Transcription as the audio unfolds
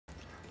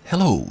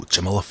Hello,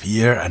 Zemalf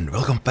here and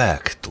welcome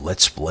back to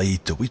Let's Play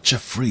The Witcher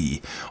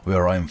 3,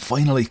 where I'm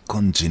finally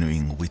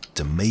continuing with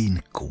the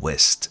main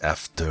quest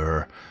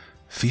after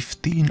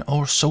 15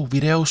 or so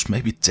videos,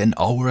 maybe 10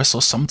 hours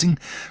or something.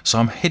 So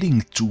I'm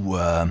heading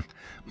to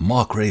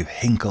Margrave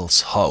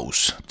Henkel's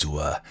house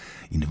to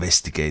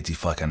investigate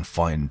if I can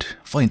find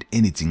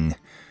anything,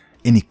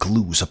 any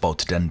clues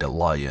about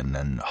Dandelion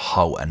and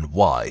how and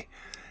why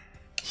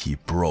he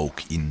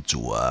broke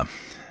into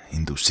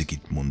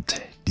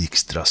Sigmund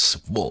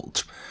Dijkstra's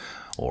vault,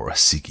 or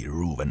Siggy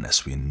Reuven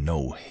as we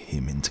know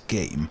him in the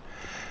game,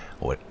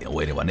 or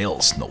anyone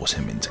else knows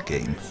him in the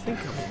game.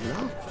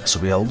 So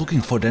we are looking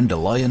for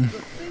Dandelion,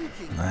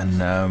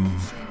 and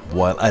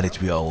while at it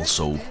we are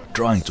also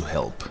trying to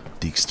help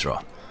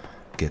Dijkstra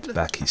get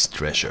back his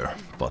treasure,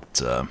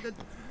 but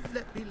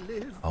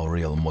our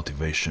real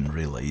motivation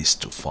really is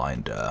to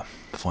find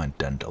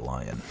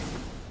Dandelion.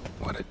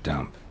 What a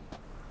dump.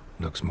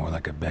 Looks more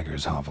like a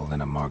beggar's hovel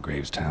than a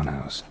Margrave's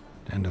townhouse.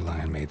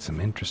 Dandelion made some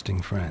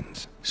interesting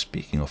friends.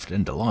 Speaking of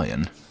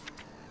Dandelion...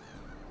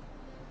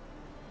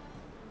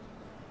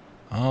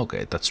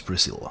 Okay, that's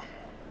Priscilla.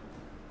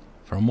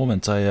 For a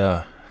moment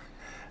I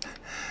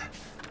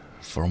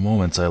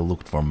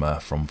looked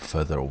from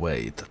further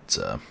away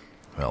that...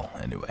 well,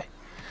 anyway.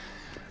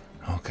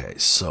 Okay,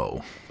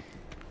 so...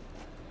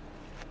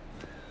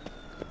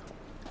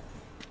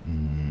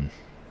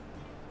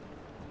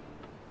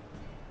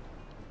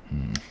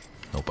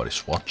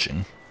 Nobody's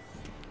watching.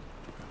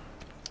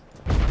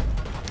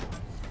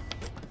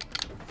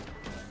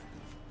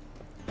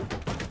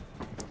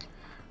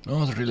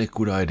 Not a really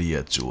good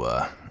idea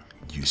to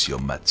use your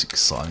magic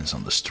signs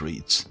on the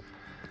streets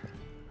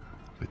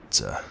with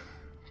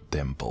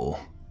temple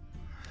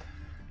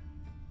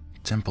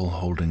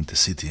holding the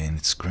city in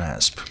its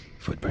grasp.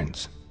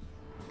 Footprints.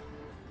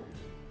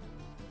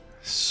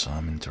 So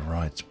I'm in the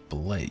right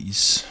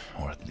place,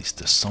 or at least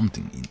there's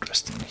something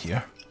interesting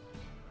here.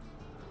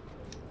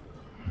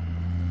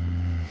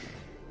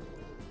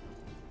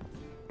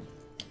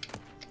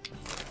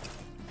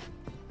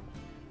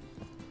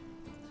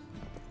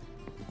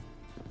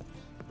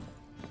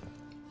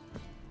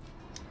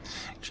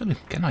 Actually,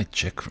 can I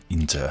check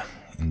into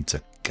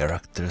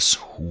characters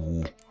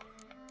who...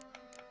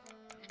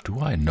 Do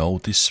I know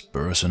this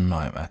person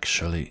I'm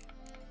actually...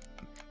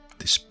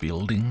 This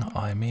building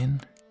I'm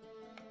in?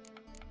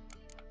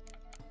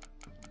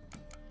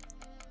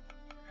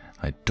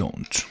 I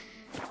don't.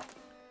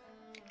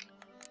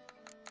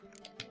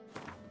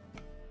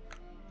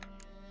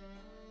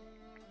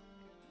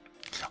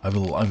 I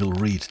will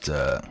read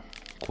the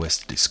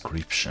quest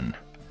description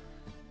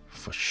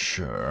for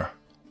sure.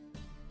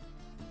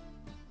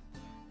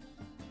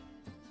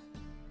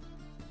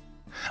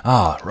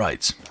 Ah,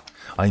 right.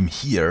 I'm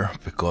here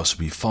because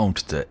we found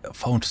the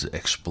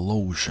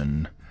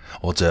explosion,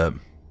 or the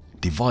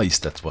device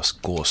that was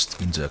caused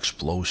in the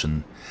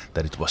explosion,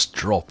 that it was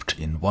dropped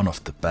in one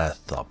of the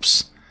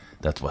bathtubs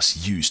that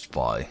was used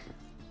by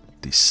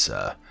this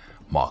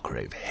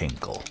Margrave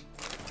Henkel.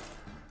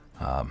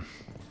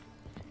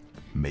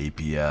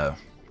 Maybe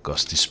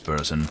because this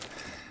person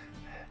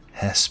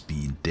has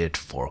been dead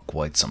for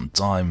quite some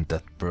time,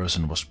 that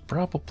person was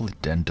probably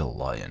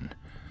Dandelion.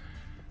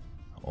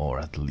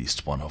 Or at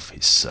least one of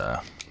his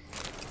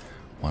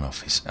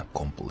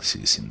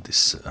accomplices in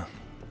this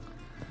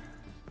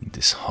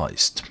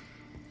heist.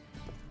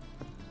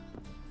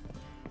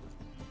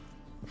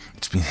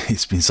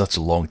 It's been such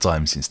a long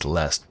time since the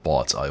last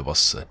part I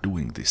was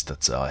doing this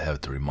that I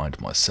have to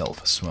remind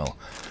myself as well.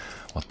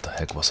 What the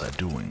heck was I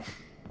doing?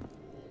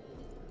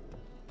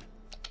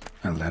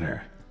 A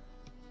letter.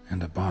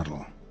 And a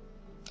bottle.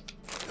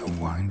 The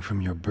wine from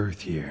your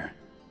birth year.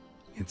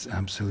 It's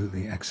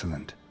absolutely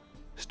excellent.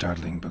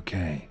 Startling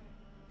bouquet.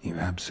 You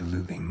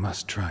absolutely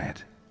must try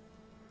it.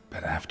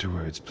 But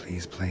afterwards,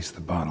 please place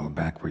the bottle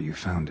back where you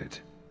found it.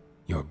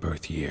 Your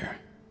birth year.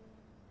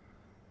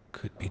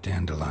 Could be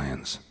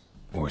Dandelion's.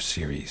 Or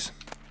Ciri's.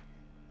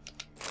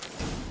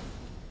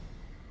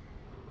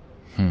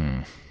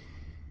 Yeah,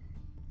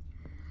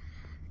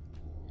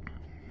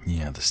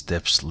 the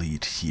steps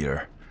lead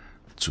here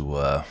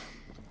to,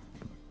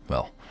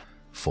 well,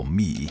 for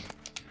me,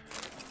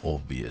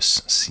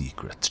 obvious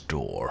secret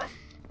door.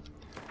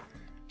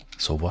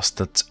 So was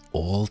that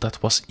all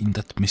that was in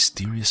that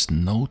mysterious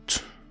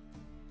note?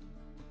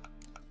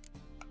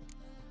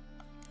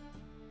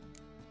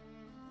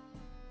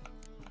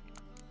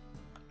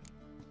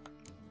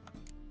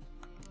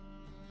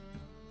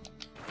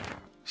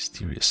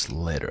 Mysterious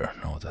letter,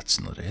 no, that's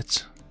not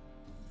it.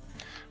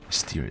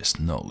 Mysterious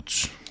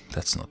notes,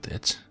 that's not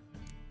it.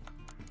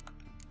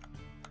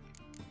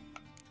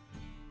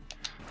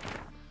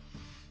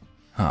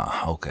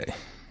 Ah, okay.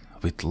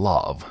 With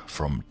love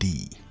from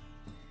D.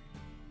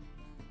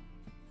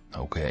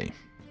 Okay.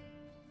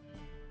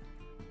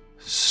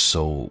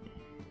 So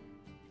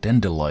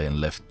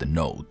Dandelion left the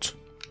note.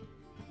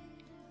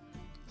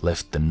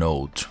 Left the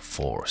note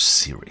for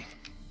Ciri.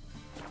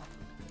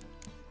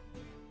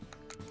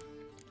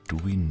 Do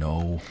we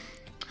know?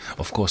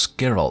 Of course,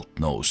 Geralt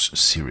knows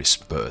Ciri's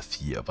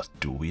birth year, but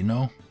do we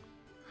know?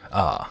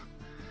 Ah,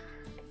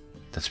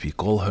 that we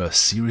call her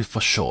Ciri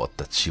for short,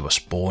 that she was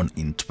born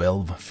in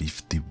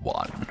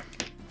 1251.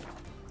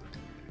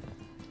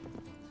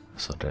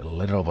 So the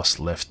letter was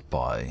left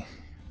by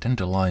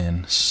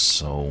Dandelion,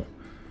 so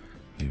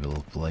we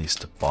will place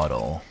the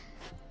bottle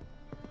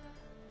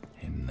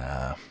in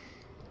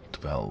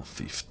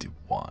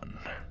 1251.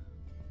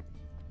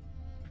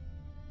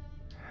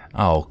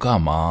 Oh,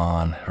 come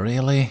on,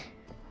 really?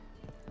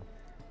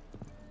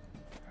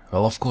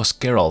 Well, of course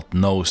Geralt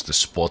knows the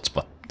spot,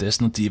 but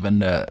there's not even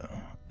the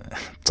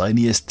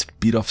tiniest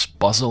bit of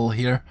puzzle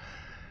here.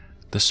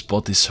 The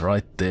spot is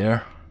right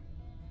there.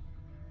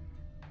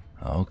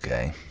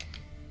 Okay.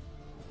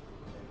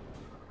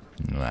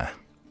 Nah.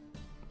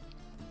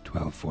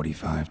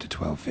 1245 to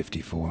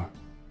 1254.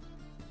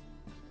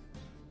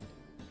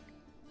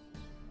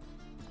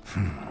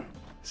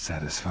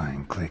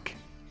 Satisfying click.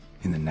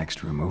 In the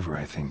next room over,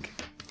 I think.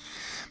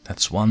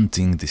 That's one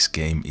thing this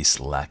game is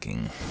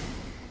lacking.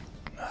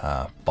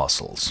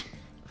 Puzzles.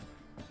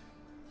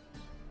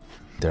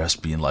 There has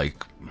been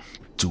like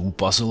 2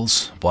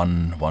 puzzles.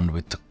 One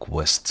with the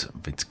quest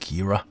with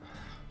Kira.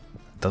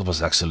 That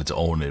was actually the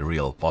only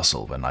real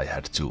puzzle when I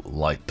had to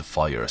light the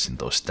fires in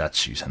those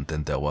statues, and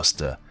then there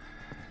was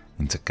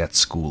in the cat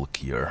school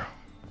gear.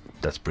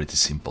 That's pretty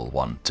simple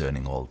one,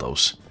 turning all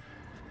those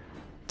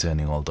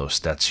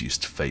statues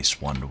to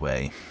face one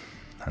way.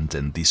 And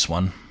then this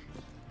one,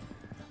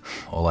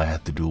 all I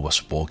had to do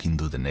was walk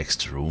into the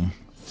next room.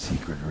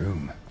 Secret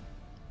room.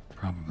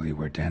 Probably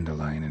where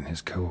Dandelion and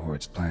his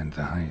cohorts planned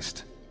the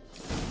heist.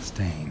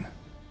 Stain.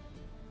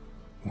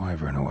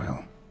 Wyvern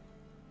oil.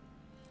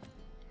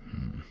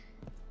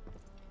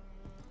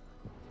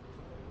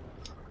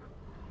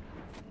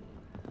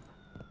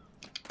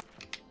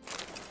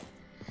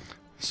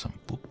 Some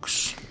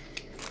books.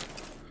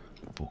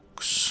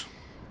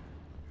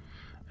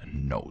 A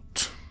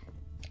note.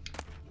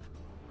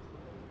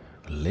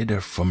 A letter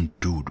from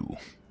Dudu.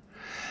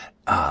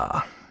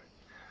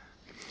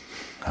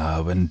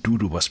 When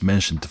Dudu was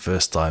mentioned the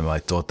first time, I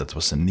thought that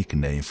was a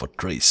nickname for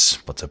Triss,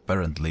 but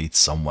apparently it's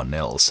someone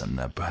else,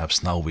 and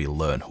perhaps now we'll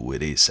learn who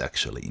it is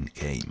actually in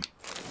game.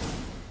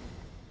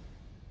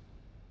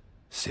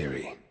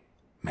 Ciri,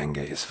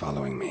 Menge is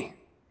following me.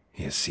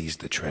 He has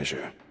seized the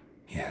treasure.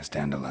 He has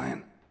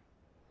Dandelion.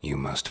 You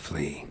must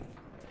flee.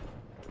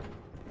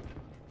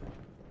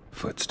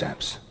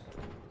 Footsteps.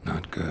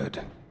 Not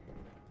good.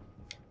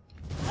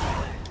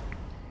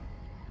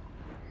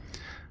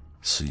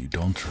 So you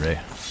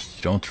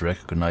don't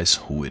recognize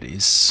who it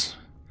is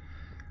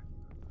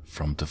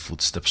from the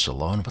footsteps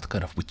alone? What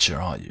kind of witcher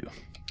are you?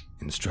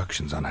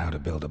 Instructions on how to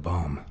build a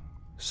bomb,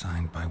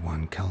 signed by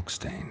one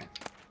Kalkstain.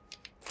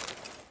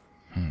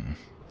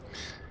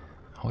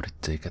 How did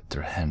they get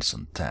their hands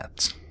on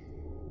that?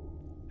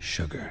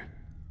 Sugar,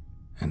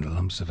 and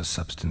lumps of a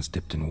substance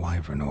dipped in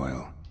wyvern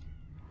oil.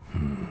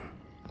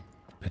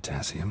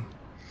 Potassium.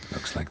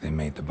 Looks like they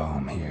made the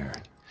bomb here.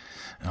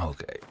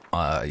 Okay,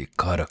 I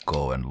gotta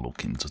go and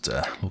look into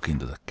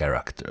the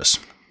characters.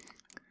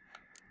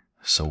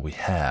 So we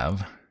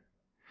have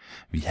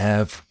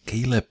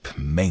Caleb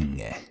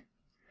Menge,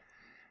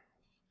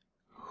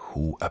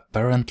 who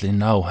apparently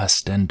now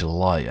has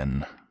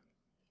Dandelion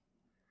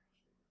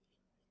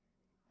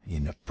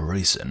in a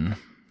prison,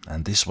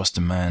 and this was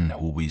the man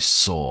who we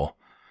saw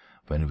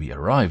when we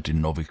arrived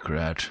in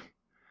Novigrad.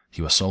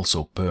 He was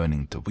also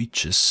burning the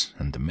witches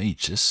and the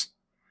mages.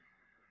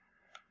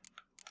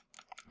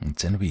 And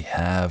then we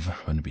have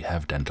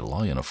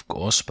Dandelion, of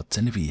course, but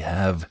then we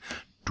have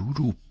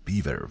Dudu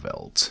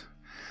Beaverveld.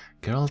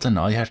 Geralt and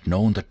I had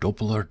known the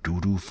Doppler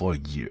Dudu for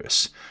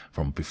years,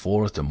 from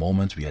before the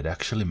moment we had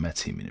actually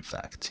met him, in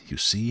fact. You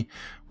see,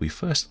 we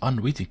first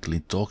unwittingly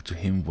talked to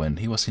him when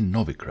he was in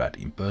Novigrad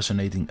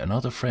impersonating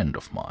another friend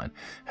of mine,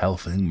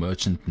 halfling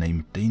merchant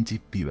named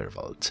Dainty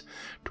Beaverveld.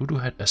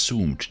 Dudu had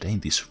assumed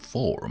Dainty's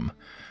form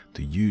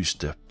to use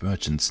the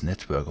merchant's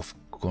network of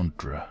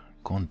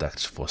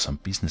contacts for some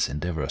business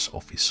endeavors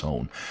of his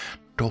own.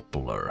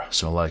 Doppler,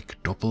 so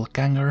like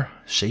doppelganger,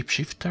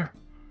 shapeshifter?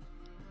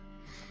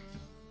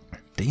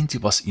 Dainty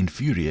was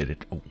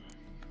infuriated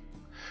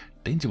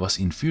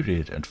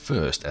at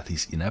first at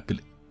his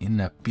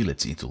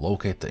inability to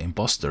locate the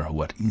imposter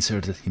who had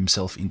inserted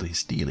himself into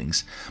his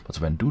dealings, but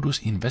when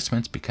Dudu's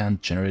investments began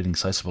generating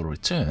sizable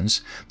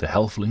returns, the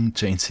halfling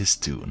changed his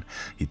tune.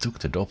 He took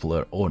the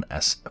Doppler on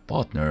as a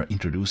partner,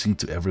 introducing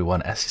to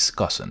everyone as his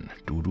cousin,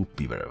 Dudu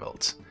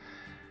Beaverveld.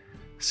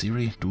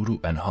 Ciri, Dudu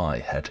and I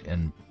had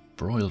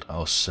embroiled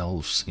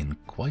ourselves in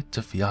quite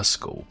a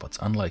fiasco, but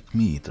unlike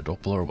me, the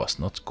Doppler was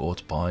not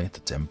caught by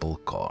the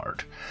temple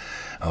guard.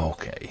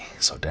 Okay,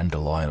 so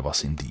Dandelion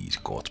was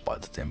indeed caught by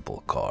the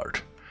temple guard,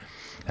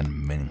 and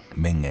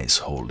Menge is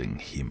holding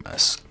him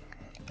as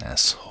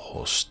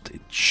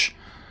hostage,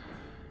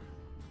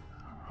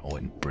 or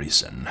in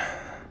prison.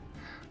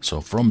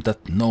 So from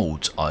that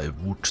note, I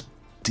would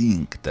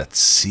think that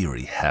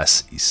Ciri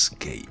has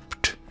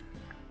escaped.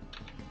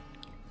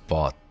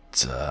 But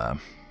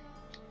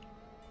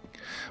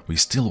we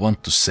still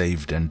want to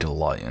save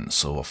Dandelion,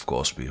 so of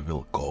course we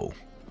will go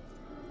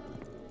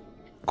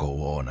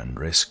go on and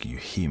rescue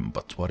him,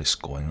 but what is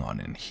going on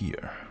in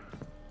here?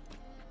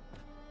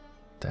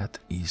 That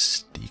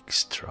is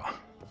Dijkstra.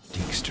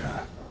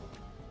 Dijkstra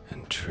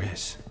and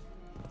Triss.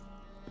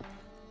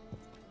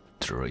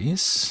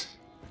 Triss?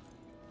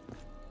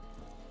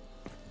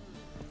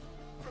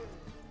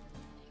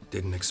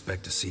 Didn't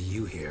expect to see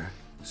you here.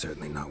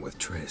 Certainly not with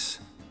Triss.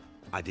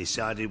 I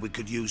decided we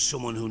could use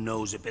someone who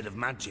knows a bit of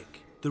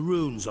magic. The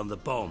runes on the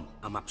bomb,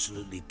 I'm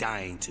absolutely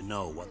dying to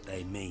know what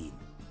they mean.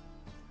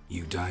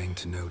 You dying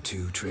to know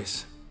too,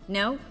 Triss?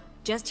 No,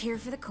 just here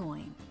for the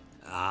coin.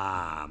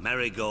 Ah,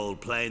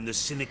 Marigold playing the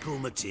cynical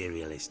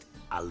materialist.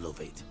 I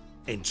love it.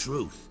 In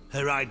truth,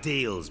 her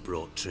ideals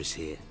brought Triss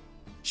here.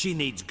 She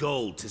needs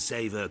gold to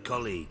save her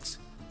colleagues.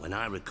 When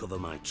I recover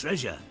my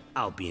treasure,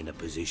 I'll be in a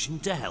position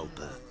to help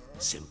her.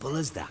 Simple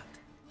as that.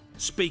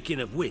 Speaking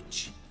of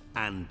which,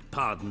 and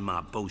pardon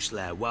my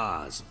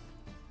Beauclervoise,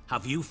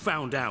 have you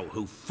found out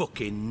who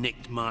fucking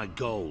nicked my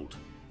gold?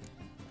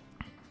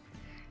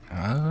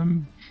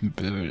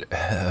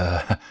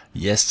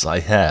 Yes, I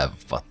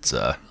have, but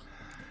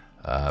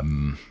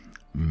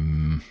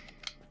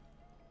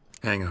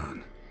Hang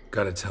on.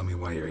 Gotta tell me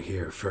why you're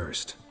here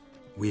first.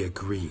 We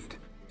agreed.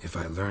 If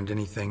I learned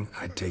anything,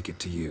 I'd take it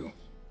to you.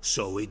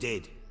 So we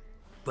did.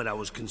 But I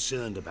was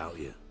concerned about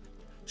you.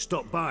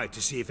 Stopped by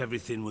to see if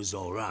everything was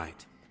all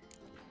right.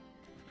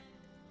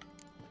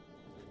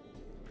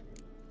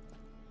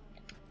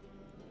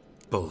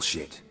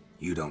 Bullshit.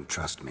 You don't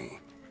trust me.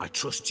 I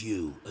trust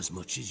you as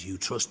much as you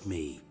trust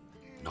me.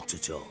 Not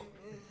at all.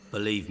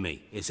 Believe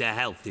me, it's a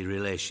healthy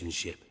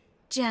relationship.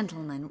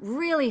 Gentlemen,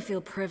 really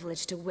feel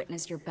privileged to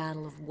witness your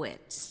battle of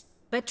wits.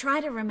 But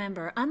try to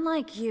remember,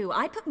 unlike you,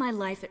 I put my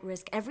life at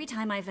risk every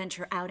time I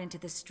venture out into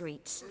the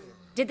streets.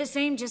 Did the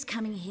same just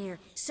coming here.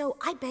 So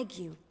I beg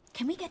you,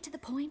 can we get to the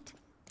point?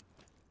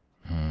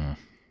 I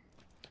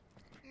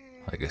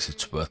guess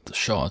it's worth the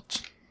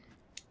shot.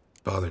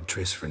 Bothered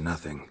Triss for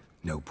nothing.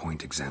 No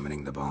point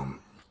examining the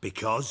bomb.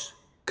 Because?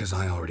 'Cause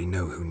I already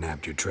know who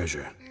nabbed your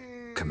treasure.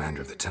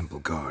 Commander of the Temple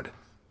Guard,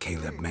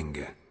 Caleb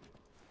Menge.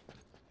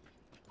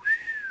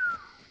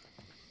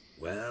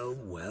 Well,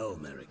 well,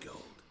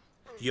 Marigold.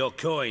 Your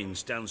coin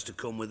stands to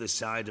come with a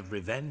side of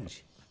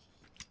revenge.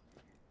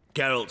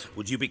 Geralt,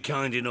 would you be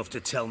kind enough to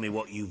tell me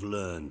what you've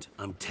learned?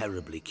 I'm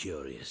terribly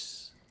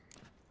curious.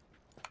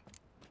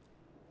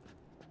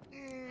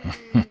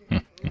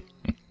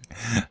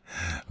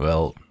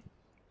 Well,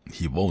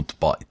 he won't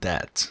buy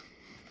that,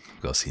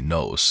 because he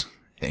knows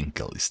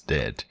Henkel is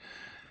dead.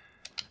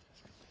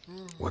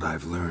 What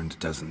I've learned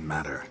doesn't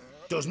matter.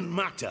 Doesn't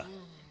matter.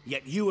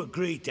 Yet you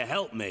agreed to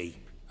help me.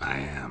 I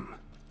am.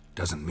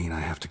 Doesn't mean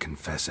I have to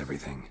confess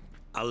everything.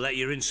 I'll let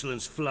your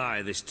insolence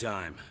fly this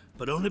time,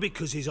 but only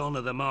because His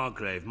Honor the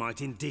Margrave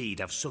might indeed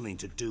have something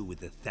to do with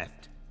the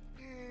theft.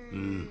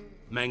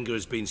 Menge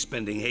has been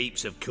spending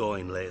heaps of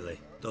coin lately,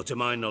 though to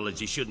my knowledge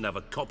he shouldn't have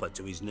a copper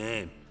to his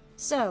name.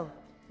 So,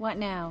 what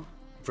now?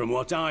 From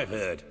what I've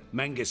heard,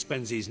 Menge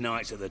spends his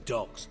nights at the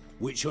docks,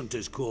 witch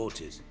hunters'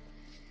 quarters.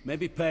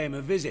 Maybe pay him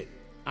a visit.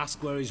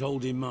 Ask where he's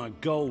holding my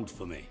gold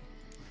for me.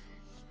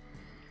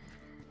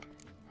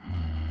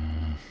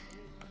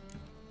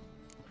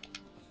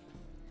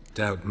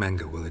 Doubt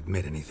Menge will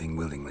admit anything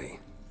willingly.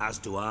 As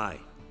do I.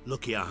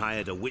 Lucky I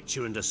hired a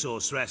witcher and a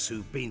sorceress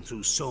who've been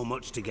through so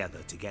much together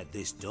to get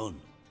this done.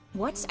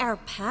 What's our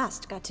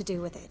past got to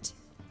do with it?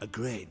 A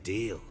great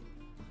deal.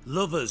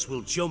 Lovers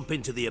will jump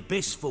into the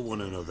abyss for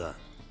one another.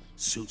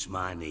 Suits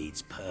my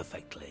needs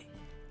perfectly.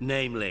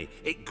 Namely,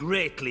 it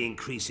greatly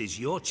increases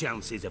your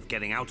chances of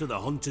getting out of the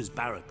hunter's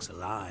barracks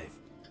alive.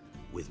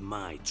 With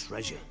my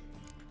treasure.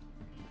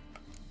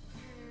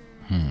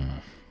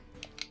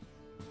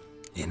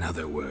 In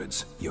other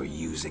words, you're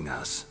using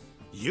us.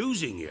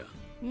 Using you?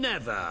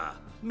 Never.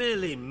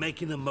 Merely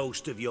making the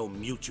most of your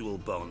mutual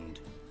bond.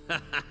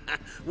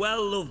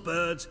 Well,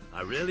 lovebirds,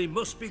 I really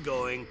must be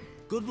going.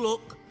 Good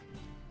luck.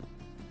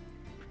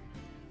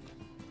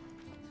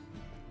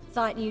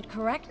 Thought you'd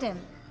correct him.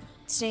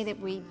 Say that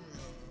we...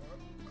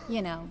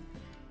 you know.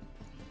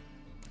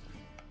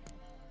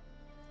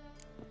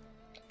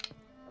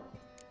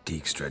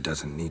 Dijkstra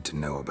doesn't need to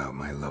know about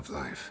my love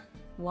life.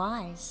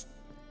 Wise.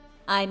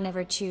 I'd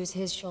never choose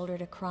his shoulder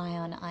to cry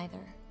on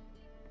either.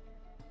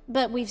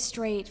 But we've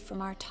strayed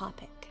from our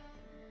topic.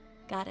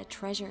 Got a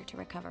treasure to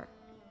recover.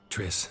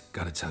 Triss,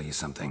 gotta tell you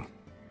something.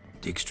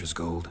 Dijkstra's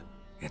gold,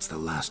 it's the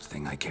last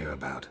thing I care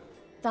about.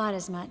 Thought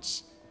as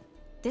much.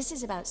 This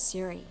is about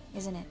Ciri,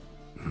 isn't it?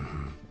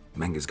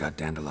 Menge's got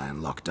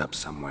Dandelion locked up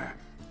somewhere,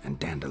 and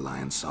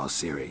Dandelion saw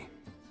Ciri.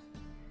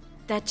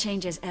 That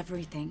changes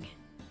everything.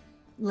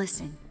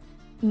 Listen,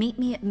 meet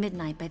me at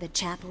midnight by the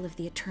Chapel of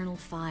the Eternal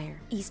Fire,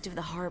 east of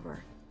the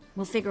harbor.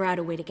 We'll figure out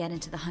a way to get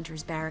into the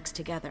Hunter's Barracks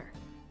together.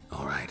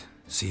 All right,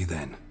 see you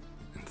then,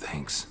 and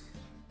thanks.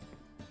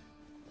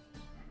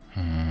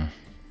 I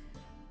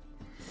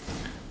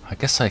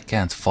guess I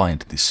can't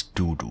find this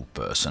doo-doo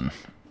person.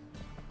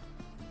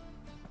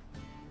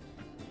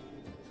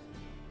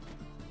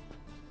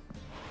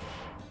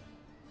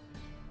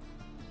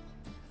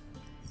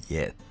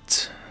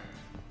 Yet.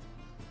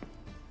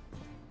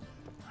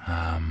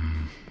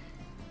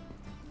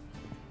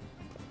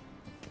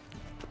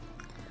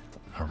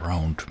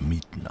 Around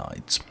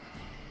midnight.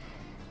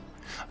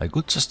 I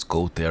could just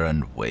go there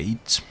and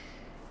wait.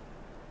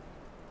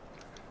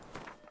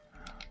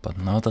 But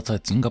now that I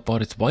think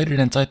about it, why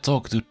didn't I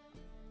talk to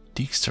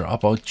Dijkstra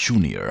about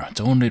Junior?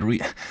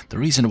 The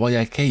reason why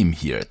I came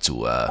here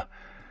to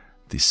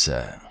this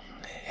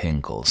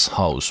Henkel's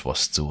house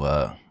was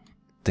to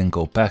then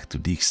go back to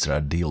Dijkstra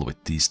and deal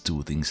with these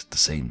two things at the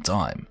same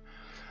time.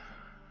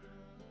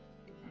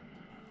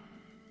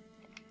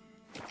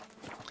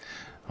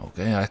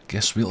 Okay, I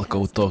guess we'll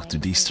go talk to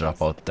Dijkstra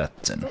about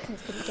that then.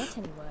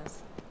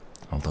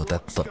 Although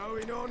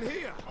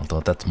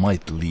that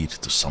might lead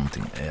to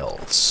something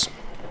else.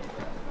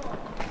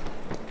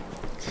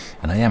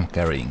 And I am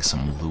carrying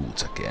some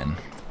loot again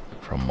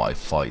from my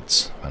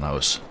fights when I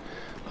was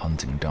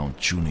hunting down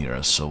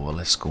Junior, so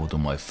let's go to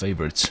my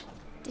favorite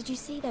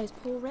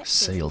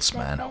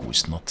salesman who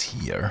is not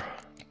here.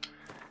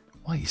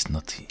 Why is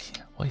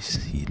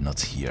he not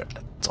here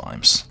at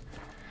times?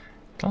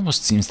 It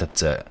almost seems that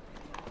the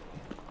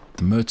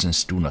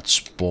merchants do not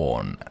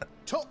spawn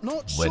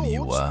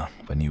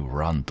when you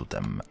run to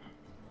them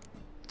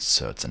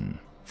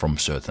from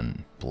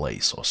certain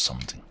place or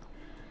something.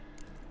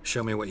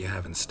 Show me what you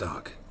have in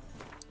stock.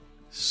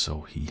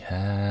 So he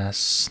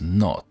has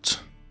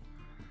not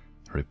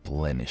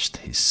replenished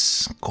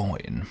his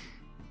coin.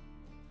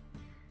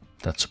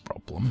 That's a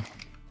problem.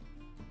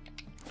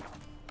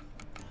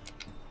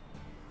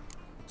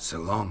 So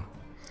long.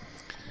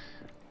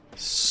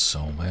 So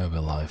where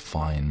will I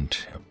find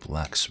a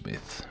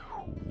blacksmith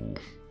who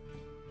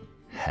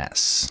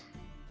has?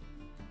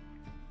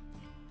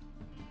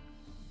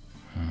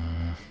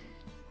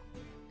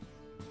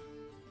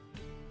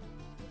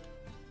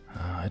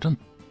 I don't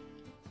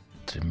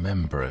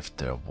remember if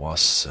there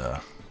was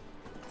a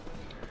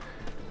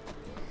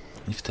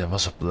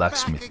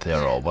blacksmith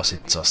there, or was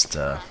it just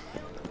a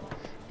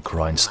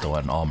grindstone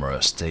and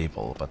armorer's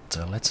stable, but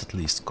let's at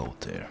least go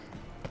there.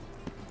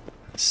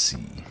 Let's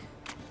see.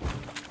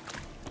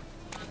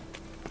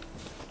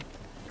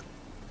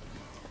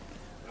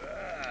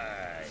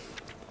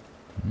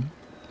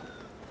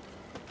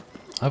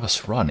 I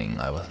was running,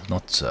 I was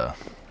not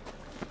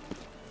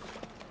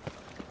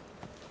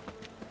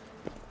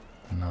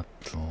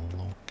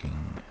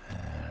looking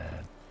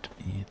at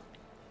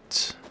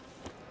it.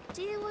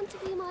 Do you want to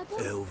be my boy?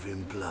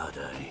 Elven blood,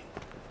 eh?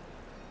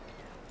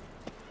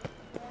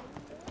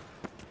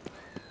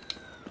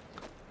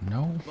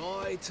 No.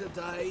 Buy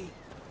today,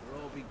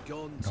 or I'll be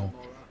gone No.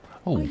 tomorrow.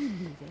 Oh, Are you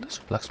leaving? there's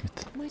a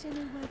blacksmith. Might I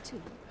know where to?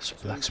 There's a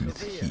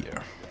blacksmith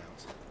here.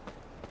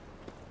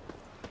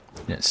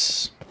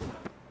 Yes.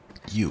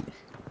 You.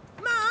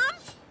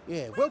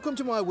 Yeah, welcome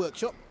to my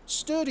workshop.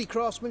 Sturdy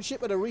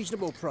craftsmanship at a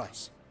reasonable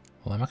price.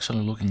 Well, I'm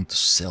actually looking to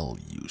sell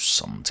you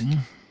something.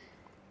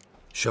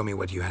 Show me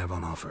what you have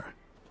on offer.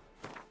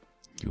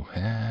 You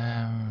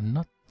have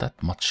not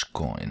that much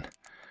coin.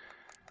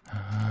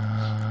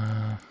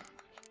 I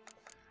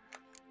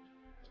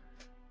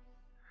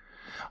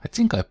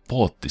think I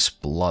bought this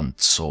blunt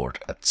sword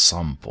at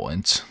some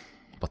point,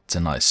 but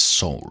then I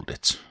sold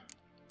it.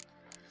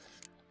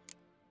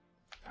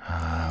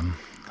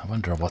 I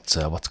wonder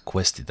what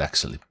quest it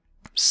actually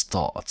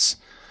starts.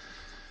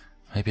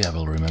 Maybe I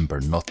will remember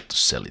not to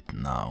sell it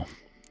now.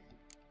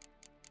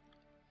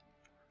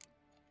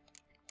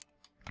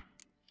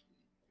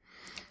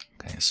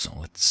 Okay, so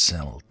let's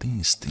sell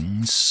these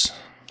things.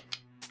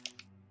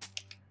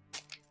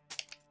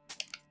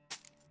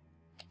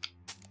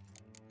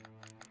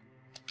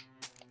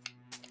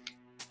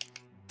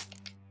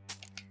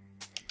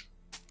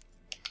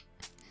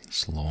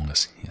 As long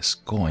as he has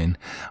coin.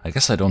 I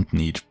guess I don't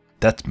need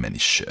that many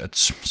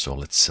shirts, so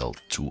let's sell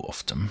 2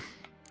 of them.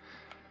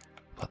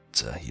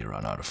 But he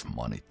ran out of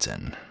money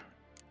then.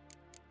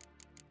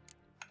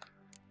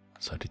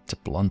 So I did the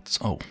blunt.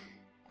 Oh,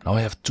 now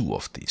I have 2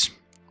 of these.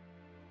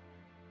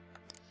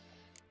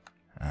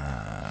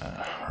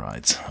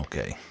 Right,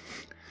 okay.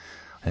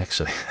 I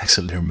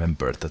actually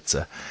remembered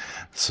that.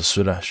 So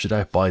should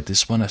I buy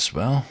this one as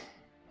well?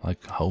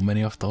 Like how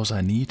many of those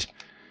I need?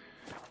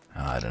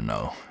 I don't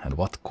know. And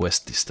what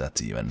quest is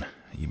that even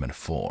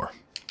for?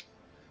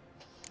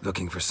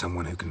 Looking for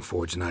someone who can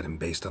forge an item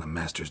based on a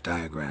master's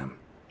diagram.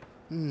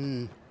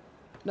 No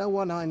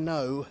one I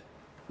know.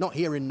 Not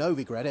here in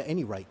Novigrad at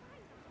any rate.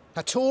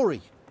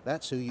 Hattori,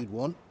 that's who you'd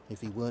want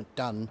if he weren't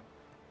done.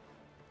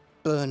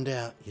 Burned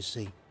out, you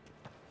see.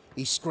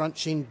 He's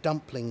scrunching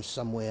dumplings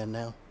somewhere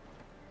now.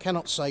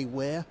 Cannot say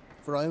where,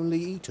 for I only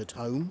eat at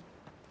home.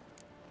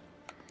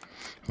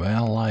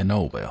 Well, I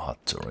know where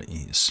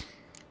Hattori is.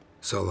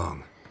 So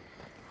long.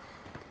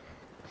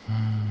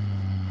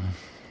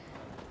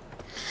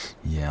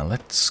 Yeah,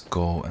 let's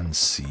go and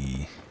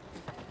see.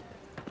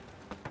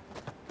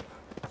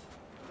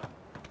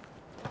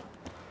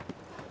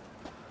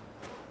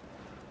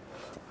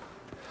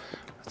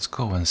 Let's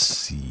go and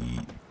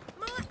see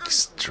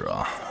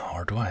Dijkstra.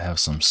 Or do I have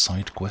some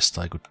side quest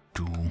I could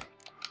do?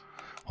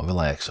 Or will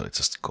I actually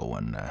just go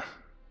and...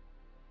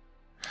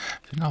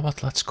 You know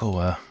what, let's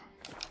go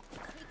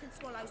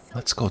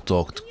Let's go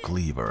talk to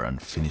Cleaver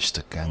and finish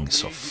the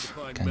gangs of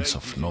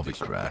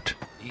Novigrad.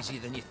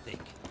 Easier than you think.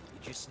 You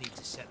just need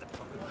to set the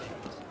proper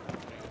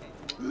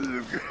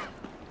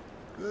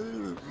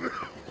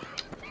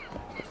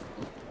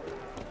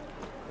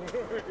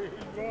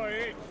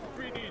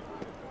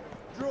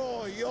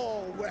Draw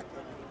your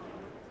weapon.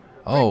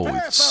 Oh,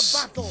 Prepare it's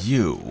for battle.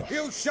 you.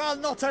 You shall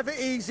not have it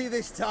easy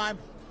this time.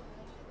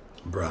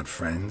 Brought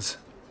friends?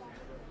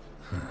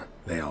 Huh.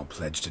 They all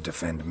pledged to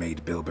defend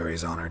Maid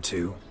Bilberry's honor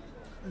too?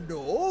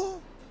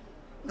 No.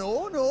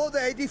 No,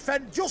 they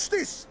defend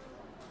justice.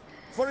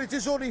 For it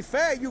is only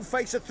fair you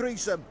face a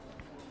threesome.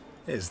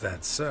 Is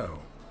that so?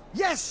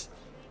 Yes,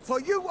 for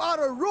you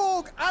are a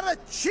rogue and a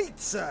cheat,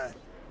 sir.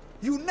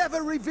 You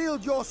never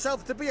revealed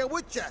yourself to be a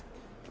witcher.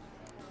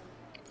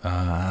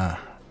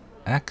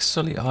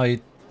 Actually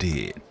I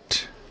did.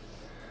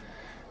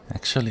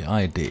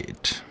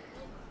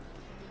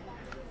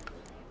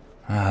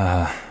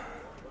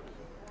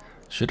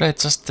 Should I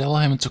just tell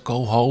him to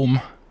go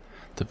home?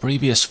 The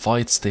previous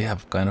fights they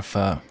have kind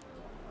of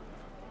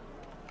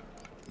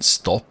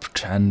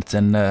stopped, and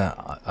then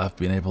I've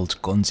been able to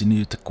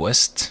continue the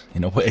quest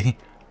in a way,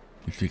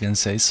 if you can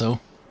say so.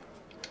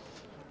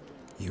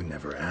 You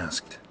never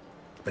asked.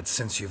 But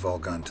since you've all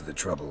gone to the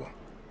trouble,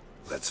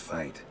 let's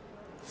fight.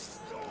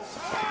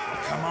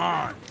 Come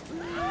on!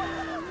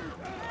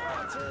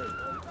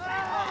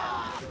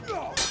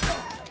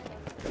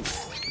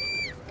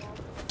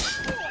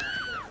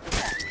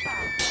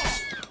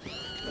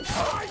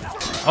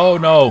 Oh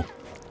no!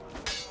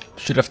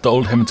 Should have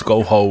told him to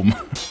go home.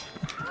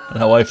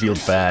 Now I feel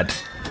bad.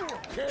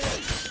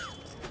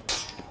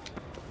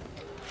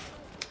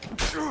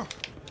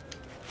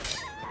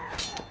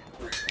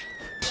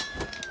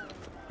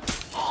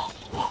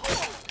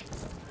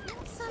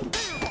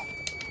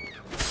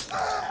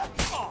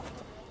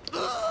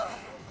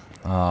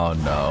 Oh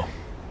no.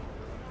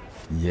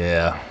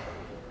 Yeah.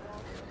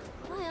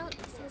 My aunt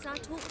says I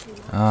talk too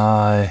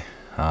much.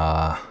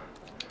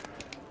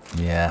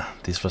 Yeah,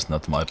 this was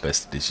not my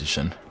best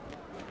decision.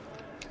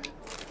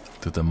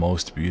 To the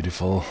most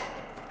beautiful.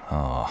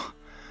 Oh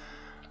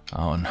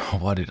no,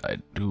 what did I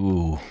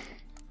do?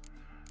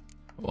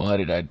 What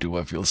did I do?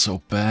 I feel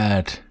so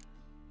bad.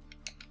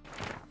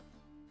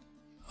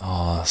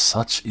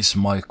 Such is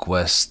my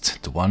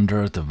quest, to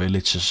wander the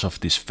villages of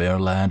this fair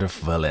land of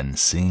Velen,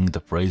 singing the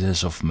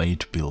praises of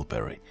Maid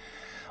Bilberry.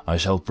 I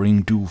shall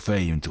bring due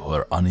fame to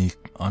her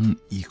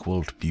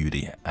unequaled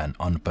beauty and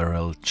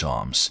unparalleled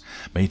charms.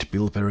 Maid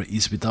Bilberry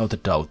is without a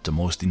doubt the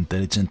most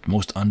intelligent,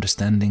 most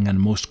understanding and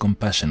most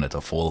compassionate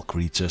of all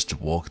creatures to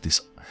walk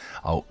this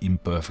our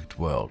imperfect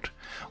world.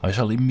 I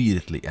shall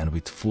immediately and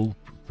with full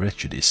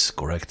prejudice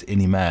correct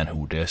any man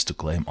who dares to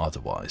claim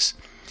otherwise.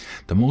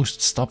 The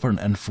most stubborn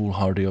and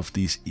foolhardy of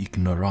these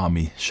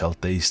ignorami shall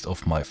taste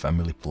of my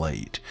family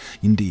blade.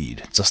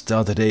 Indeed, just the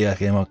other day I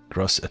came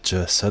across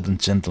a certain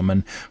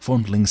gentleman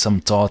fondling some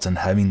tart and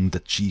having the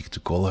cheek to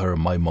call her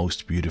my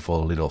most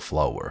beautiful little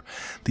flower.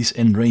 This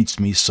enraged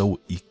me so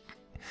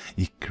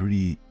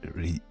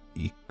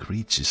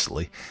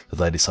egregiously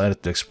that I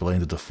decided to explain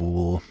to the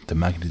fool the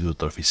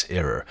magnitude of his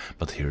error,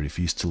 but he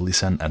refused to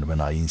listen, and when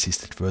I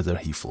insisted further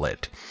he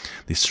fled.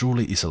 This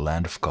truly is a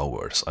land of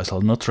cowards. I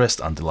shall not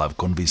rest until I've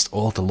convinced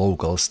all the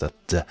locals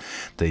that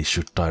they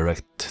should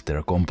direct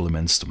their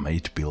compliments to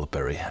Maid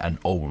Bilberry, and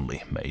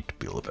only Maid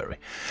Bilberry.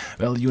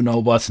 Well, you know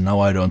what, now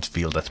I don't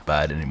feel that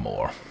bad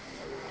anymore.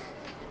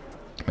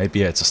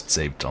 Maybe I just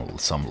saved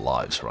some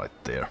lives right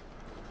there.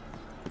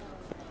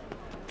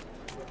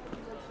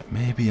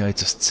 Maybe I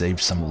just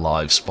saved some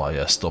lives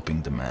by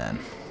stopping the man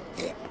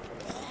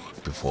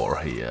before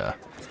he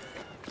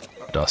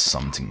does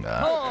something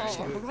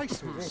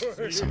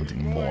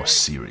something more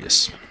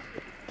serious.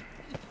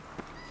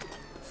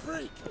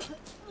 Freak,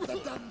 the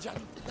dungeon,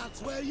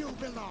 that's where you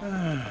belong.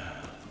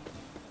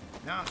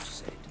 Enough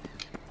said.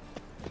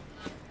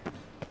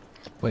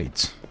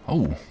 Wait,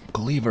 oh,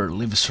 Cleaver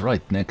lives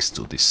right next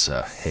to this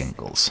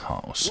Henkel's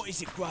house. What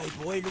is it, grey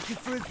boy? Looking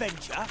for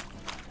adventure?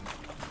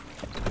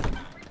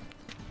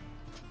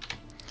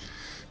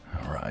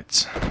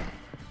 Right.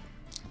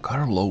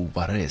 Carlo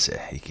Varese,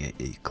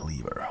 aka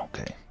Cleaver,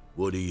 okay.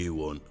 What do you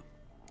want?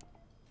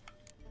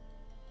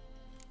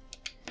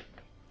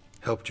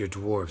 Helped your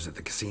dwarves at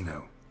the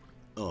casino.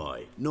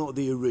 Aye, not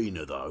the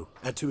arena though.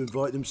 Had to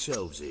invite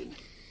themselves in.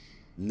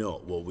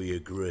 Not what we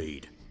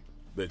agreed.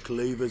 But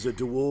Cleaver's a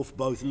dwarf,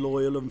 both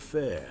loyal and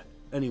fair.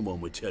 Anyone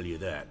would tell you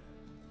that.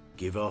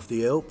 Give half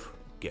the help,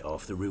 get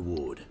half the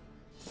reward.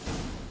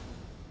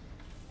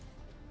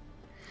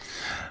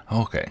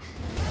 Okay.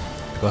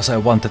 Because I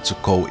wanted to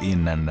go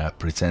in and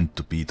pretend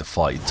to be the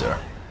fighter.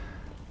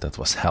 That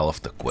was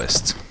half the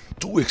quest.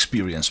 2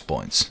 experience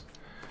points.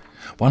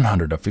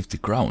 150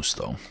 crowns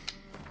though.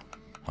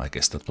 I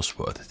guess that was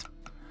worth it.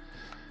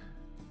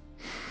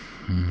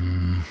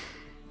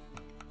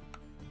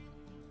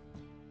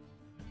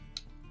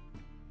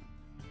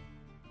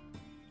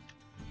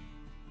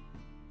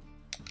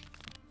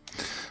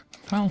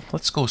 Well,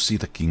 let's go see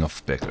the King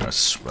of Beggars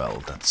as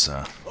well.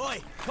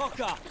 Oi,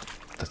 cocker!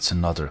 That's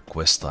another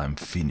quest I'm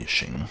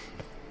finishing.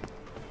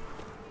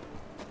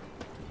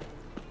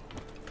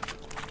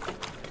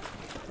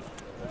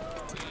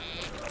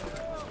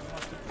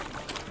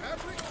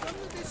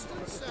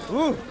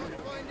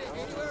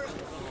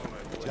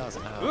 Just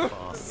how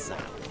far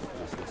south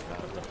does this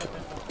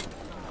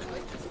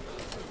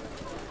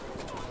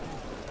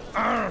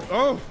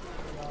round?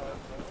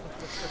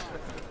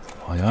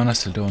 I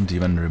honestly don't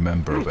even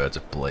remember where the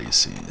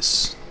place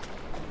is.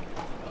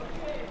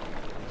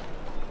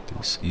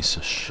 This is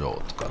a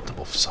shortcut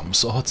of some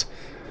sort.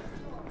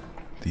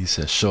 These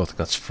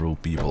shortcuts through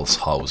people's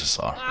houses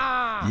are.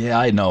 Yeah,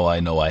 I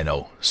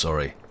know.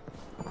 Sorry.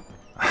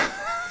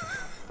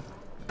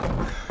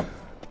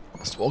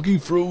 Just walking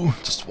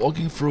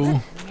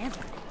through.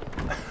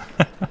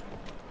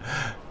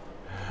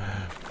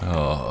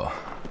 Oh,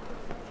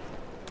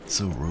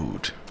 so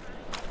rude.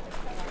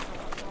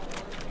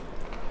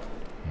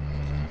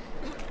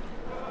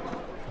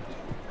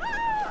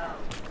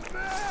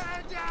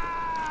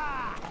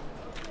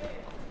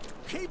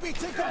 Keep it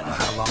together.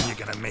 How long you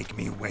gonna make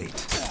me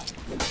wait?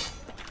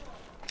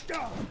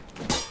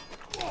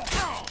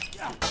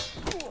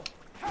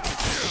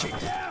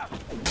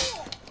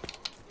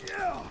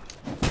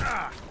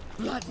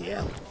 Bloody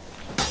hell.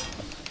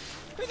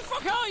 Who the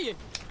fuck are you?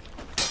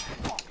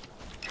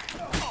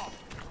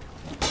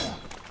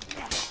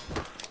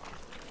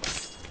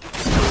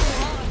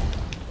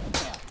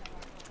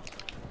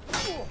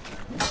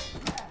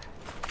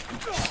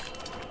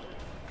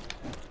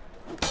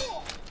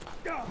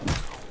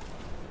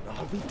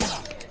 I'll be done.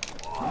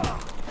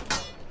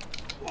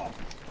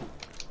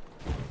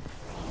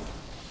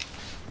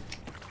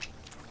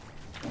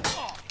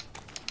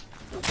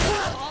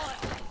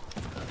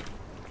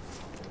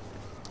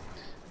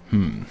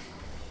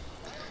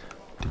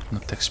 Did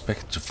not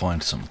expect to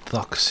find some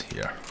thugs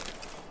here.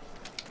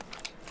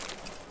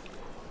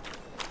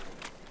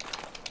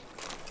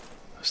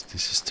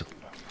 This is the...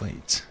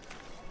 wait.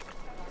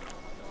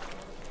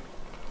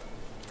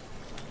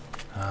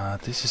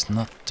 This is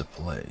not the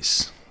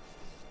place.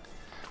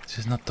 This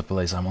is not the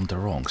place, I'm on the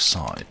wrong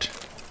side.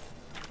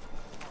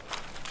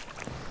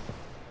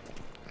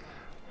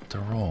 The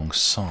wrong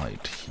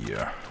side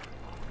here.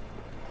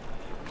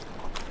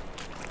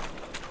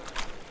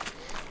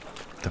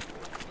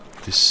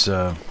 This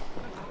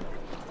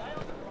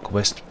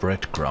quest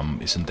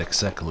breadcrumb isn't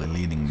exactly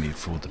leading me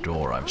through the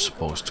door I'm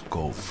supposed to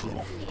go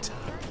through.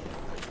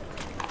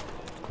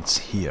 It's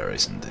here,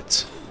 isn't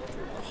it?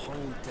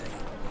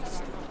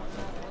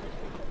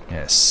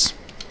 Yes.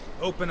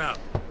 Open up.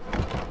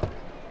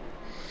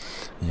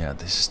 Yeah,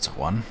 this is the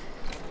one.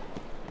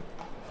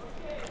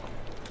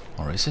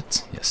 Or is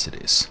it? Yes, it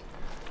is.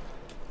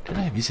 Did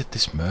I visit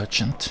this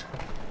merchant?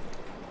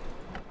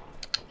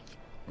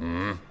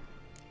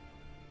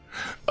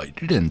 I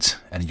didn't,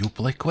 and you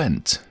play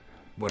Gwent.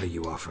 What are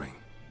you offering?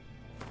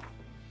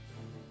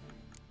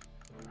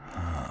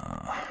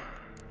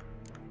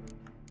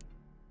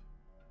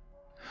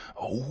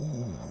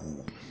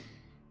 Oh.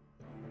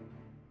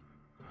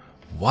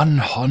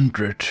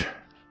 100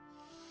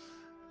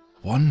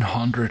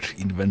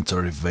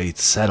 inventory weight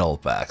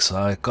saddlebags.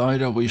 I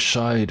kinda wish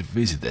I'd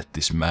visited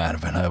this man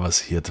when I was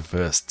here the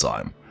first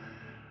time.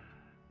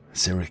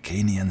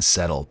 Sericanian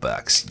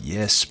saddlebags,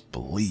 yes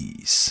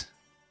please.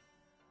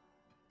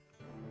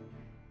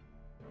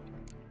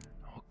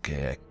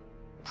 Okay,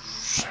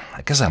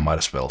 I guess I might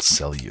as well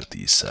sell you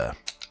these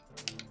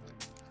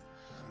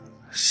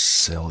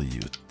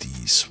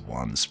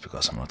ones,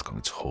 because I'm not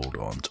going to hold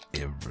on to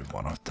every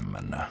one of them,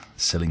 and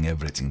selling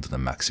everything to the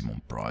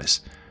maximum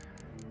price.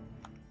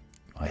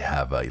 I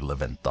have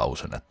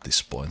 11,000 at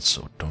this point,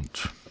 so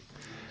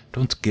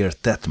don't care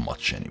that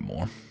much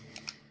anymore.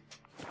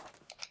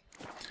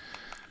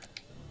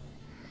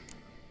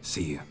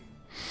 See you.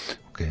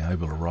 Okay, I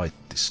will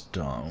write this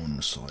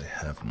down, so I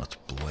have not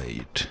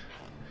played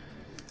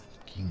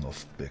King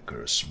of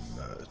Beggars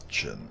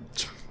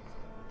Merchant.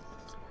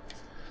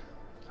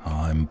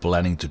 I'm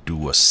planning to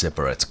do a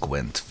separate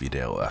Gwent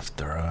video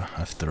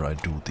after I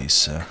do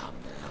these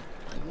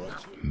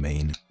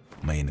main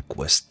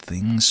quest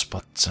things,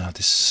 but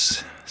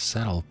this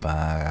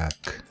saddlebag,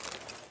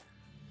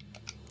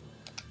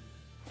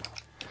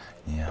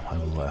 yeah,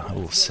 I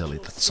will sell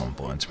it at some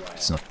point.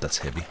 It's not that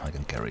heavy, I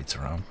can carry it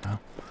around now.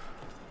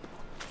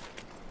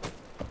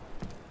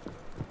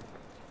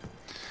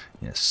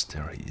 Yes,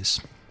 there he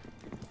is.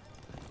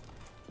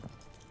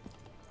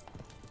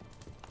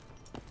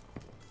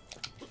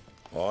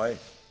 Aye.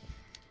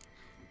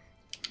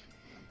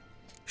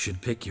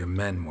 Should pick your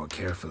men more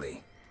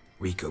carefully.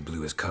 Rico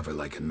blew his cover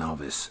like a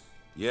novice.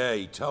 Yeah,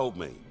 he told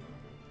me.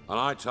 And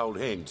I told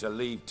him to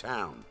leave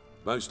town.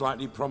 Most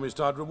likely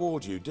promised I'd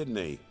reward you, didn't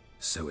he?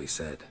 So he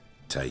said.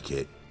 Take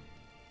it.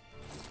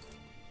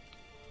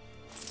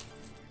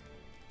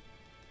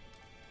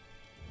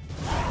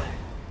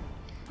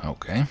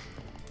 Okay.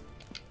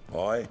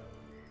 Aye.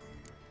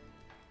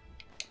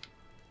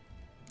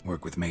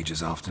 Work with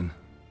mages often?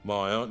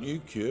 My, aren't you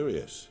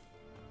curious?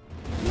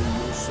 You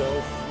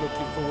yourself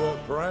looking for work,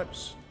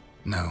 perhaps?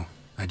 No,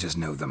 I just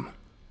know them.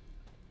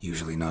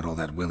 Usually not all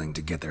that willing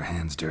to get their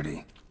hands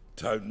dirty.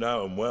 Don't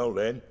know 'em well,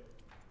 then.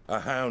 A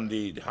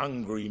hounded,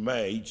 hungry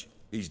mage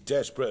is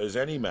desperate as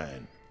any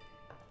man.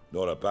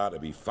 Not about to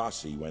be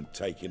fussy when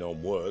taking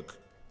on work.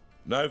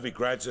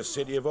 Novigrad's a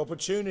city of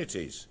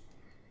opportunities.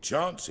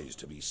 Chances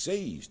to be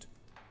seized.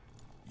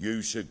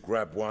 You should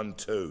grab one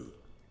too.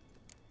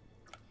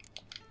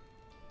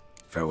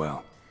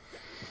 Farewell.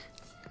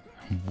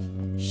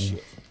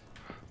 Shit.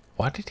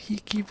 What did he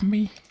give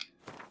me?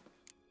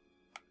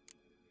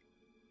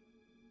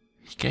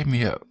 He gave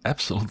me an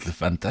absolutely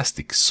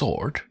fantastic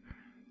sword.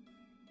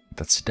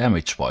 That's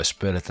damage-wise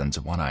better than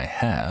the one I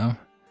have.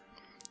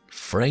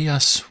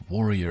 Freya's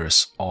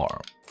Warrior's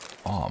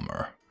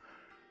armor.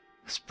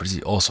 It's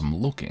pretty awesome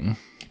looking,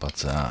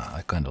 but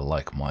I kinda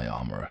like my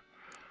armor.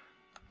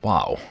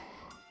 Wow.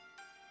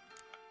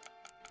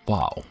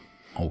 Wow.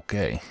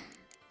 Okay.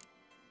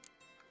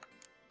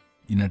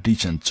 In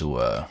addition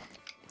to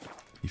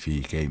if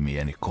he gave me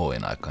any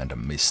coin, I kinda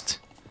missed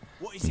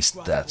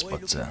that,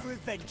 but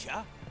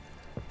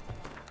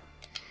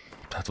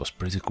that was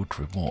pretty good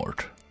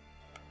reward.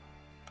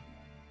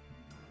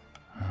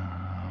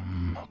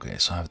 Okay,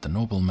 so I have the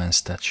nobleman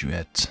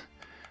statuette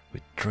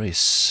with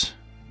Triss.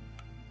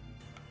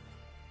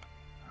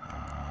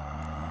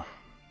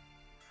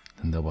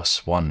 Then there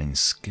was one in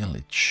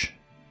Skellige.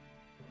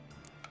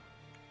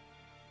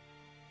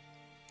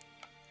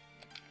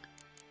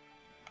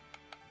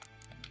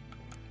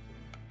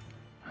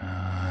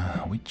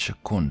 Which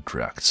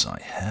contracts I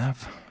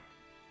have?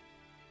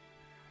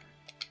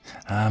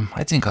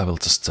 I think I will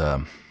just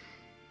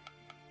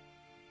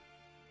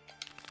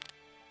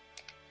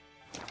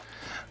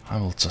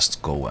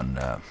go and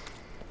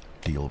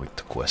deal with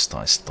the quest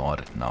I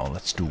started now.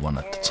 Let's do one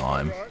at a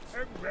time.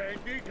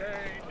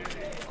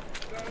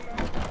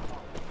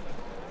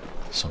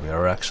 So we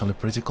are actually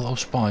pretty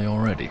close by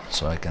already,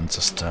 so I can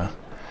just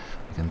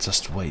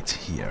wait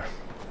here.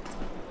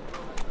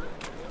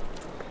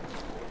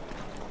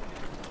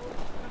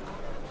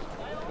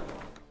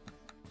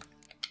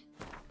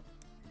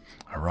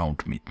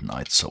 Around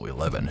midnight, so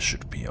 11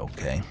 should be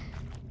okay.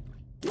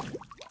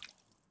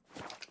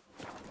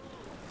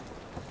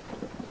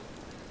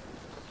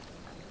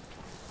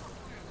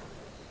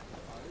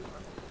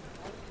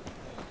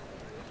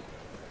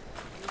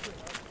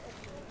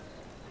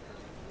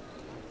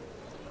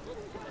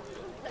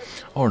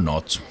 Or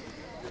not.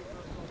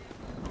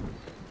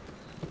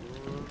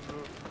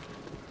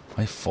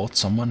 I fought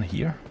someone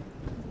here?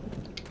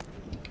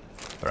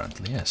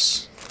 Apparently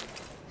yes.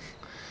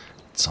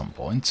 At some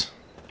point.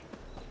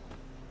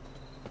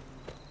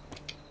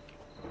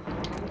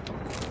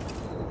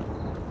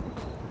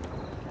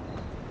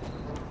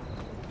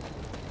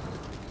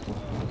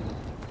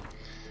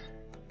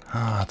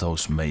 Ah,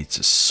 those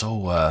mages,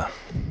 so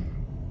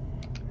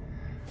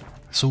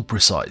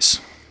precise.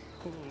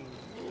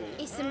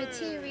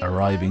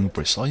 Arriving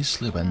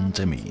precisely when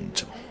they mean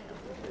to.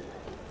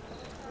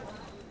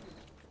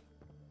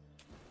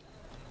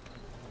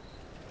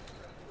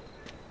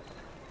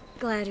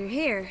 Glad you're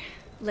here.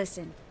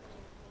 Listen,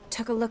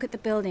 took a look at the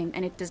building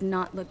and it does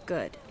not look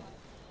good.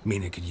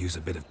 Mean it could use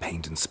a bit of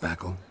paint and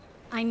spackle?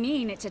 I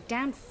mean, it's a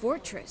damn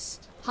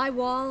fortress. High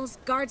walls,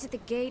 guards at the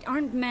gate,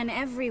 armed men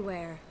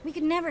everywhere. We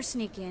could never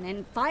sneak in,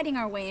 and fighting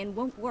our way in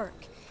won't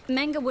work.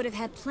 Menge would have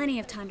had plenty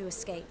of time to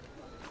escape.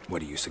 What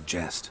do you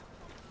suggest?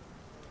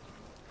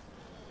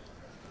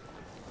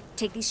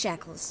 Take these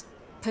shackles.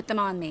 Put them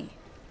on me.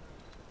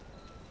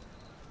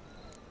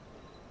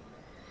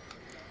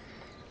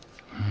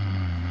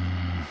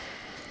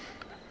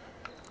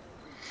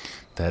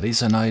 That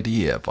is an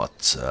idea,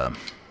 but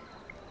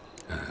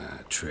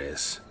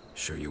Triss,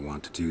 sure you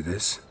want to do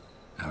this?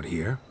 Out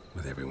here,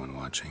 with everyone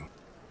watching?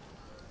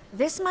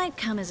 This might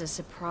come as a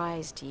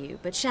surprise to you,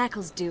 but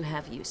shackles do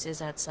have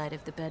uses outside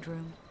of the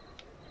bedroom.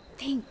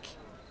 Think.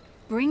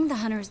 Bring the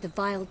hunters the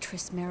vile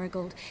Triss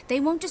Marigold. They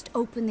won't just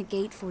open the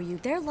gate for you.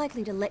 They're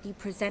likely to let you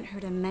present her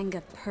to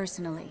Menge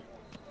personally.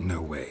 No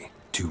way.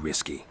 Too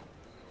risky.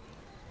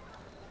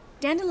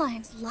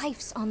 Dandelion's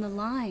life's on the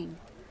line.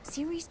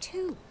 Series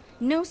 2.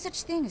 No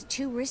such thing as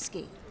too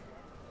risky.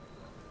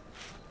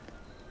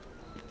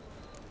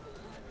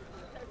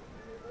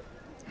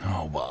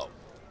 oh wow.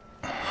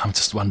 I'm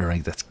just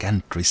wondering that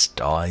can Triss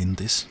die in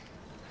this?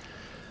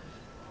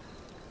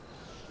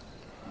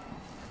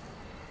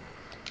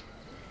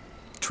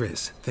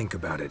 Triss, think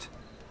about it.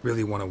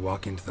 Really want to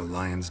walk into the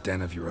lion's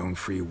den of your own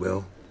free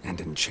will,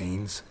 and in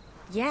chains?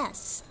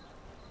 Yes.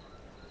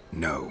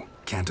 No,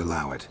 can't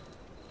allow it.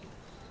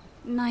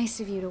 Nice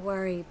of you to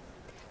worry,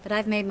 but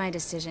I've made my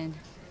decision,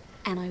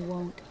 and I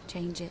won't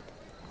change it.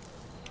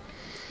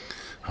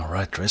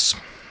 Alright, Triss.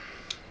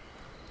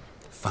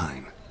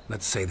 Fine.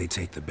 Let's say they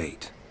take the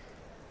bait.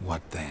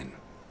 What then?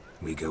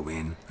 We go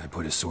in, I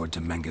put a sword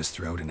to Menge's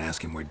throat and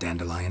ask him where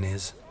Dandelion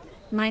is?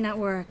 Might not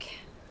work.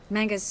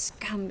 Menge's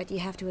scum, but you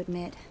have to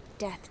admit,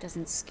 death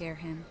doesn't scare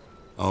him.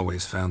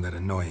 Always found that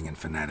annoying in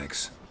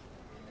fanatics.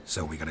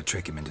 So we gotta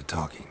trick him into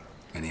talking.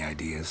 Any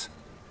ideas?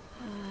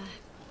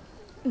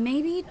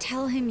 Maybe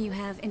tell him you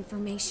have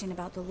information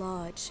about the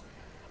Lodge.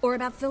 Or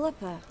about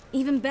Philippa.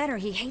 Even better,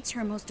 he hates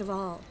her most of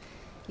all.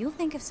 You'll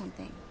think of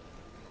something.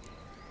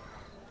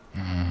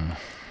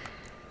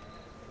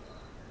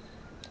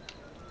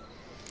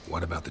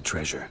 What about the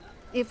treasure?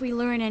 If we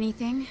learn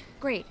anything,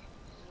 great.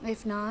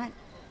 If not,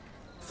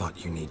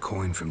 Thought you need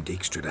coin from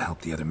Dijkstra to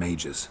help the other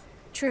mages.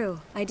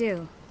 True, I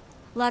do.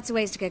 Lots of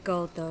ways to get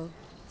gold, though.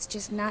 It's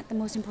just not the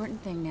most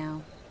important thing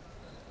now.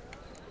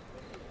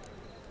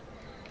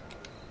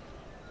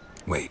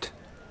 Wait.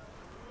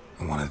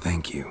 I want to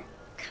thank you.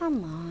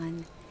 Come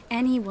on.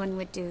 Anyone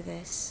would do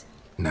this.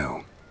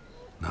 No,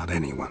 not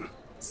anyone.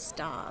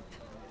 Stop.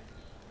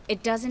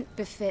 It doesn't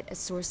befit a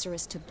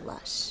sorceress to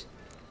blush.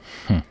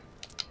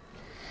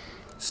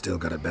 Still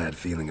got a bad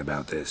feeling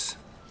about this.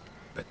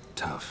 But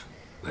tough.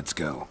 Let's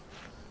go.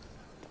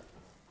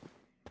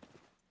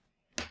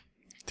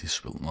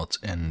 This will not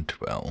end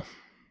well.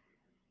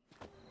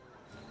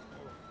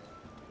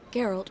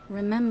 Geralt,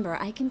 remember,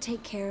 I can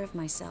take care of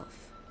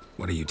myself.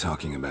 What are you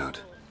talking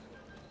about?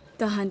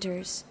 The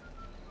hunters.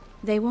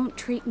 They won't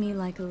treat me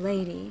like a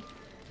lady,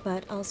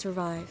 but I'll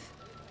survive.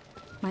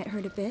 Might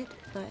hurt a bit,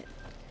 but...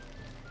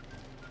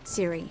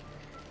 Ciri,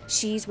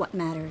 she's what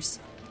matters.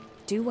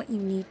 Do what you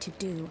need to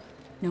do,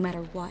 no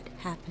matter what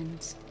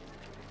happens.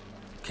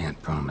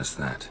 Can't promise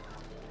that.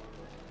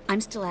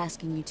 I'm still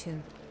asking you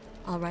to,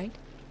 all right?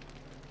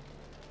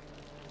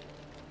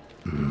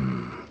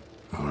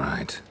 All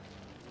right.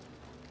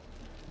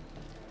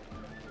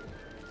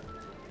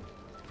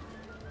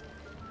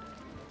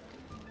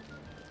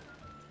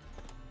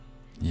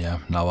 Yeah,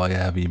 now I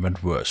have even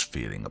worse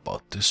feeling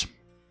about this.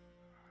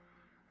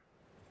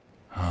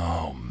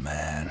 Oh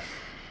man.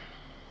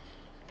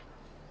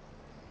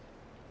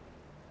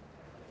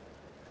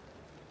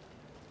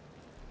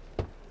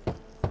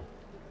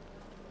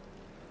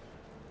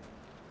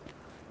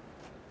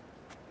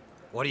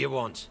 What do you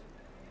want?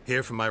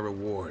 Here for my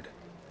reward.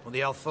 What the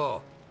hell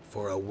for?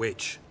 For a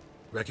witch.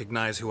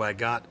 Recognize who I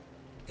got?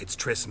 It's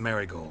Triss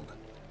Merigold.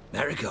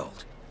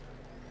 Marigold?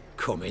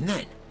 Come in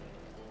then.